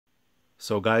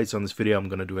So guys, on this video I'm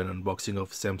gonna do an unboxing of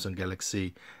Samsung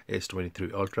Galaxy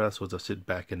S23 Ultra, so just sit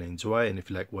back and enjoy. And if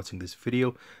you like watching this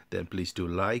video, then please do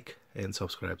like and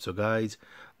subscribe. So guys,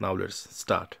 now let's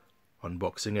start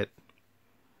unboxing it.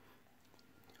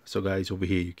 So guys, over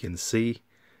here you can see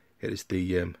here is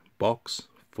the box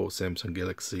for Samsung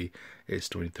Galaxy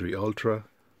S23 Ultra,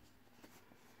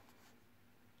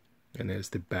 and here's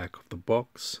the back of the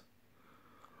box.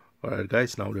 Alright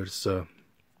guys, now let's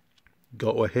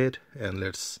go ahead and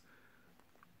let's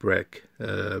break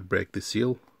the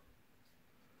seal.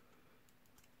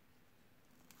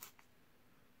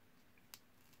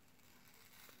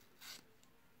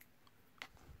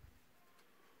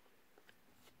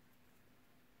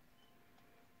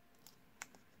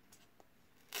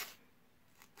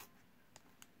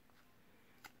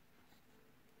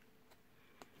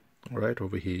 Alright,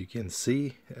 over here you can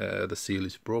see the seal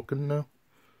is broken now,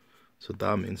 so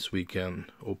that means we can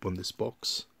open this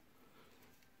box.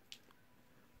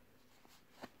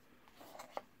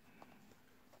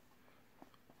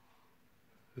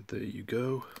 There you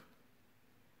go.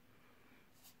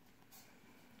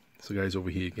 So guys, over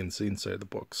here you can see inside the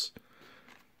box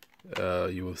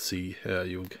you will see there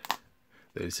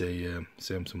is a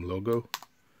Samsung logo.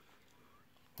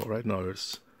 Alright, now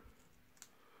let's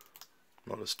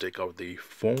take out the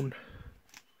phone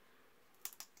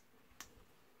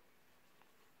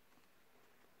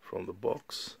from the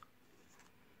box.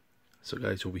 So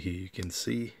guys, over here you can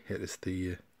see here is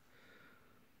the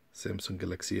Samsung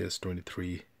Galaxy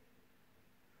S23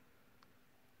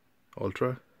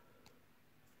 Ultra.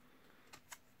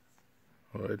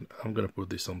 Alright, I'm gonna put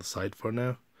this on the side for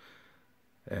now,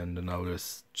 and now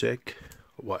let's check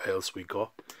what else we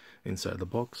got inside the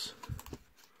box.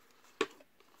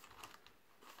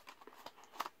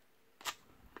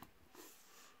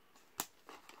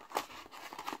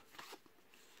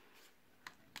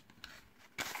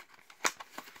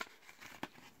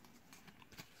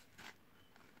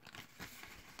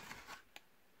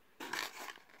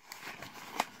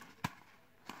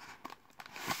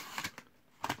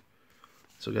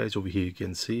 So guys, over here you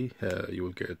can see you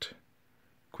will get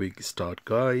quick start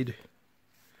guide,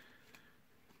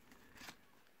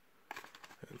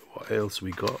 and what else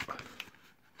we got.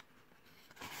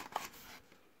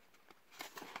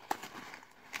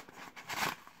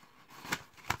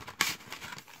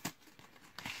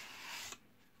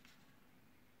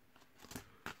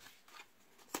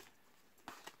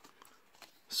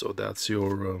 So that's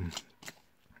your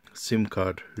SIM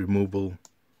card removable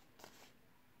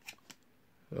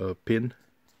pin,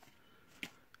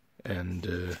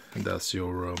 and that's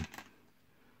your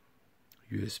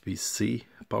USB-C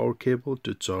power cable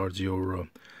to charge your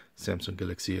Samsung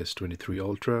Galaxy S23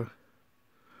 Ultra.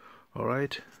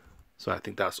 Alright, so I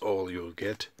think that's all you'll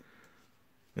get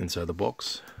inside the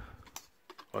box.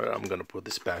 Alright, I'm gonna put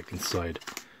this back inside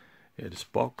this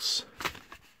box.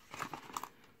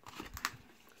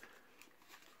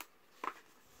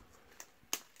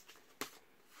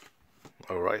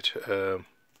 Alright,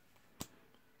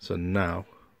 so now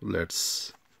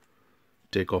let's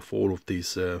take off all of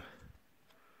these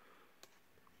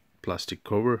plastic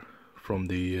cover from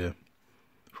the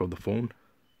phone.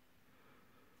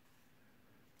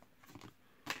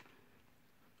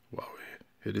 Wow,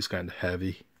 it is kind of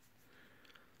heavy.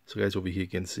 So guys, over here you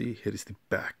can see here is the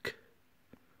back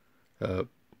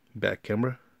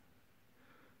camera.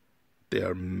 They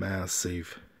are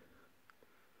massive.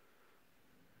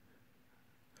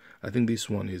 I think this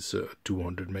one is a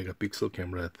 200 megapixel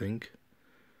camera, I think.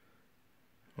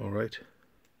 Alright.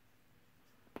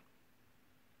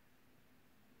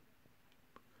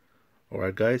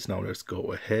 Alright guys, now let's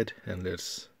go ahead and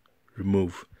let's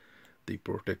remove the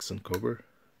protection cover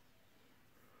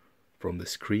from the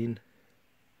screen.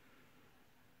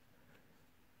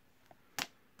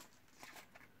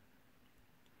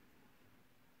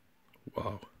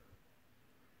 Wow.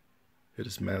 It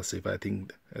is massive. I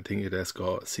think it has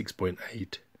got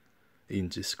 6.8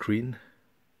 inch screen.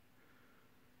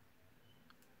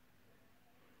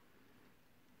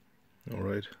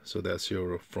 Alright, so that's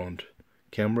your front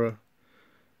camera,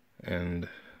 and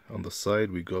on the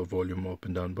side we got volume up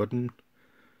and down button,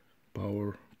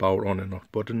 power on and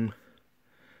off button,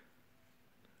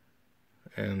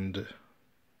 and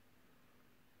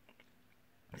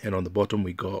on the bottom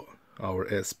we got our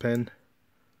S Pen.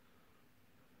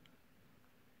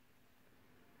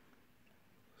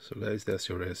 So guys, that's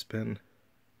your S Pen.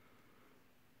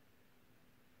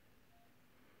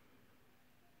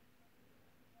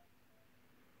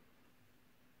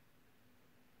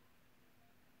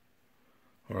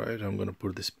 Alright, I'm gonna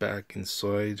put this back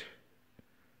inside.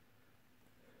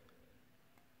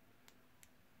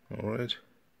 Alright.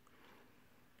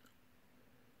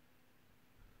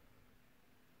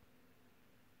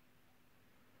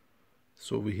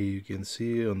 So over here you can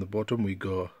see on the bottom we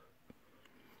got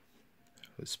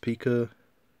a speaker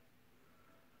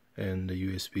and a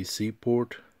USB-C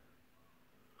port,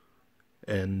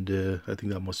 and I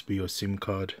think that must be your SIM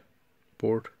card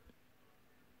port.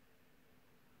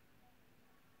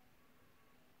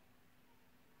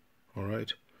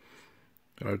 Alright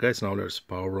guys, now let's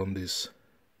power on this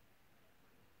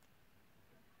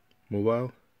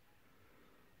mobile.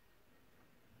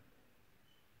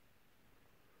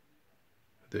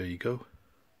 There you go.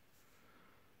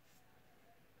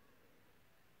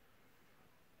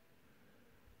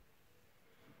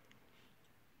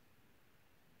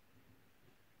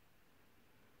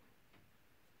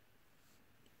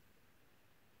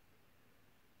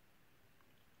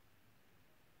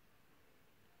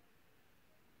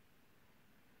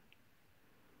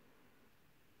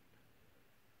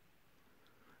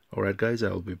 Alright guys,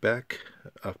 I'll be back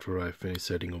after I finish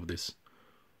setting up this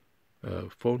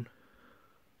phone.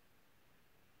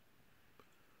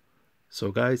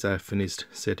 So guys, I finished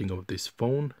setting up this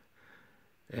phone,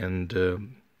 and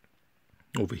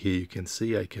over here you can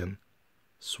see I can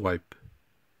swipe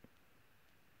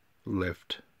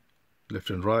left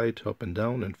and right, up and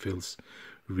down, and feels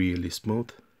really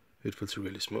smooth. It feels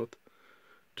really smooth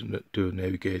to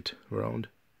navigate around.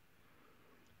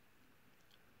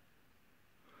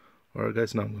 Alright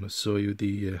guys, now I'm going to show you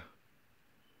the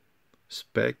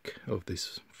spec of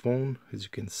this phone. As you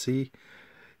can see,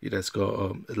 it has got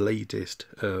a latest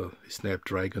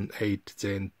Snapdragon 8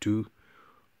 Gen 2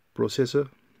 processor,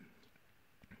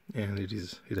 and it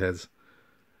has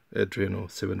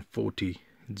Adreno 740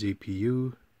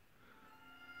 GPU.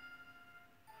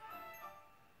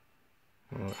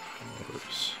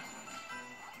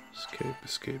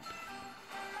 Escape.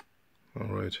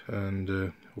 Alright, and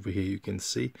over here you can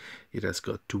see it has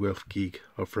got 12 gig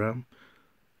of RAM,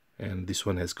 and this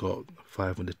one has got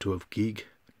 512 gig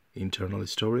internal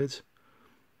storage.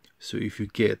 So if you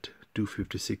get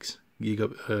 256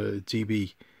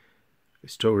 GB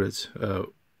storage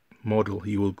model,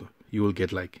 you will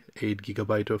get like 8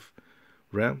 GB of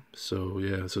RAM. So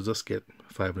yeah, so just get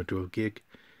 512 gig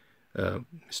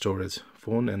storage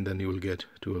phone, and then you will get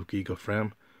 12 gig of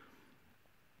RAM.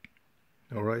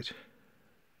 Alright,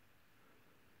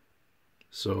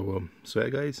 so yeah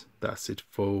guys, that's it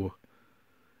for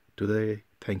today.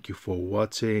 Thank you for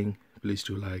watching. Please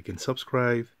do like and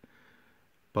subscribe.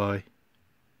 Bye.